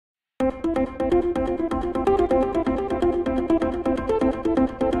Hi,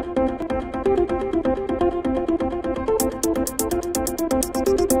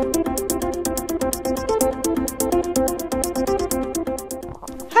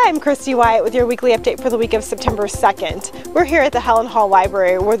 I'm Christy Wyatt with your weekly update for the week of September 2nd. We're here at the Helen Hall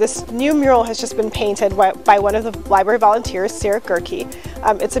Library where this new mural has just been painted by one of the library volunteers, Sara Gerke.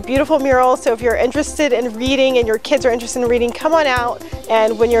 It's a beautiful mural, so if you're interested in reading and your kids are interested in reading, come on out,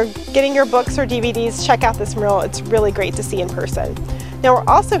 and when you're getting your books or DVDs, check out this mural. It's really great to see in person. Now we're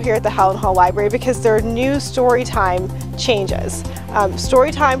also here at the Helen Hall Library because there are new story time changes.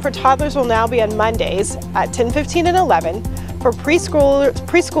 Story time for toddlers will now be on Mondays at 10:15 and 11. For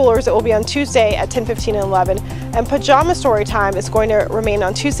preschoolers, it will be on Tuesday at 10:15 and 11, and Pajama Storytime is going to remain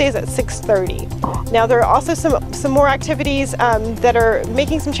on Tuesdays at 6:30. Now there are also some more activities that are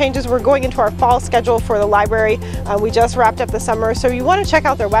making some changes. We're going into our fall schedule for the library. We just wrapped up the summer, so you want to check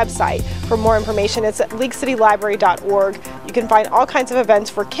out their website for more information. It's at leaguecitylibrary.org. You can find all kinds of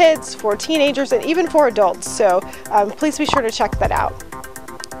events for kids, for teenagers, and even for adults, so please be sure to check that out.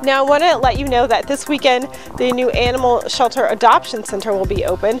 Now I want to let you know that this weekend the new Animal Shelter Adoption Center will be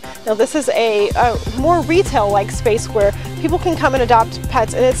open. Now this is a more retail-like space where people can come and adopt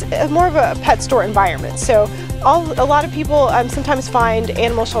pets, and it's more of a pet store environment. So a lot of people sometimes find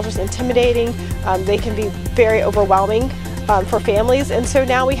animal shelters intimidating. They can be very overwhelming for families, and so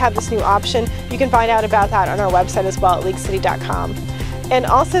now we have this new option. You can find out about that on our website as well at leaguecity.com. And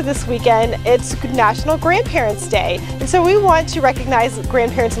also this weekend, it's National Grandparents' Day. And so we want to recognize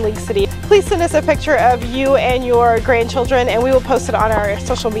grandparents in League City. Please send us a picture of you and your grandchildren, and we will post it on our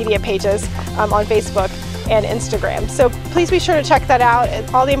social media pages on Facebook and Instagram. So please be sure to check that out.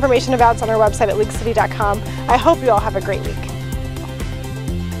 All the information about it's on our website at leaguecity.com. I hope you all have a great week.